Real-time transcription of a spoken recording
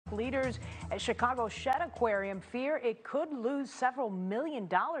Leaders at Chicago's Shed Aquarium fear it could lose several $1 million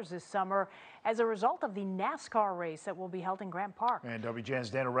this summer as a result of the NASCAR race that will be held in Grant Park. And WGN's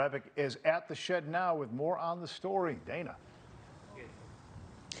Dana Rebick is at the Shed now with more on the story. Dana.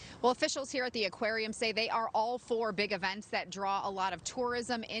 Well, officials here at the aquarium say they are all for big events that draw a lot of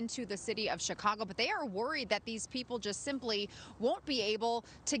tourism into the city of Chicago, but they are worried that these people just simply won't be able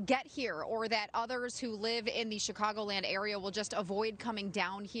to get here, or that others who live in the Chicagoland area will just avoid coming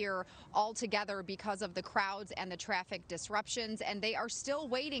down here altogether because of the crowds and the traffic disruptions. And they are still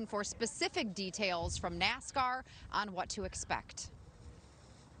waiting for specific details from NASCAR on what to expect.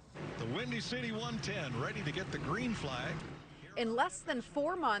 The Windy City 110 ready to get the green flag. In less than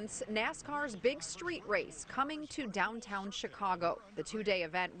 4 months, NASCAR's big street race coming to downtown Chicago. The two-day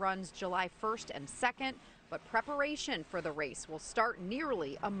event runs July 1st and 2nd, but preparation for the race will start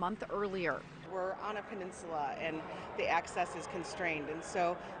nearly a month earlier. We're on a peninsula and the access is constrained, and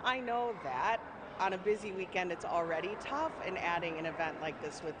so I know that on a busy weekend it's already tough, and adding an event like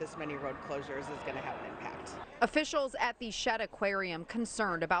this with this many road closures is going to have an impact. Officials at the Shed Aquarium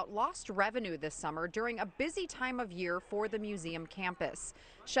concerned about lost revenue this summer during a busy time of year for the museum campus.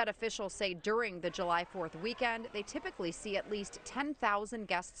 Shed officials say during the July 4th weekend, they typically see at least 10,000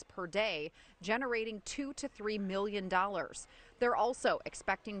 guests per day, generating $2 to $3 million. They're also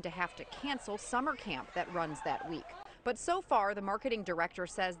expecting to have to cancel summer camp that runs that week. But so far, the marketing director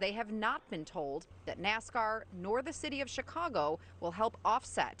says they have not been told that NASCAR nor the city of Chicago will help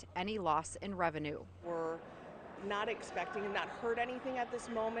offset any loss in revenue. We're not expecting and not heard anything at this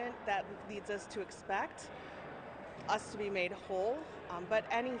moment that leads us to expect us to be made whole, but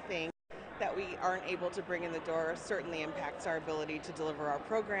anything that we aren't able to bring in the door certainly impacts our ability to deliver our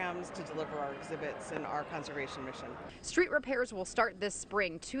programs, to deliver our exhibits, and our conservation mission. Street repairs will start this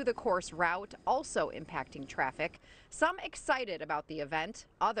spring to the course route, also impacting traffic. Some excited about the event.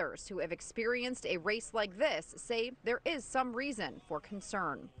 Others who have experienced a race like this say there is some reason for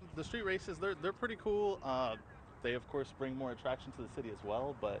concern. The street races, they're pretty cool. They of course bring more attraction to the city as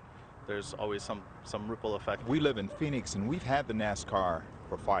well, but there's always some ripple effect. We live in Phoenix and we've had the NASCAR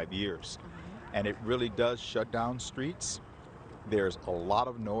for 5 years, and it really does shut down streets. There's a lot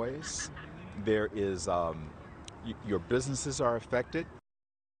of noise. There is your businesses are affected.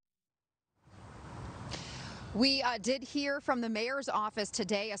 We did hear from the mayor's office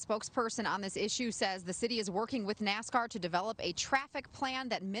today. A spokesperson on this issue says the city is working with NASCAR to develop a traffic plan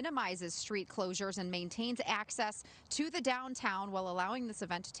that minimizes street closures and maintains access to the downtown while allowing this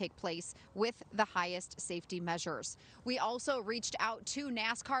event to take place with the highest safety measures. We also reached out to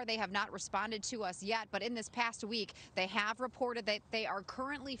NASCAR. They have not responded to us yet, but in this past week, they have reported that they are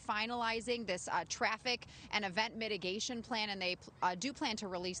currently finalizing this traffic and event mitigation plan, and they do plan to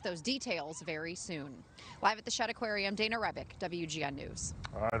release those details very soon. Live at the Shed Aquarium, Dana Rebick, WGN News.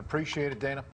 All right, appreciate it, Dana.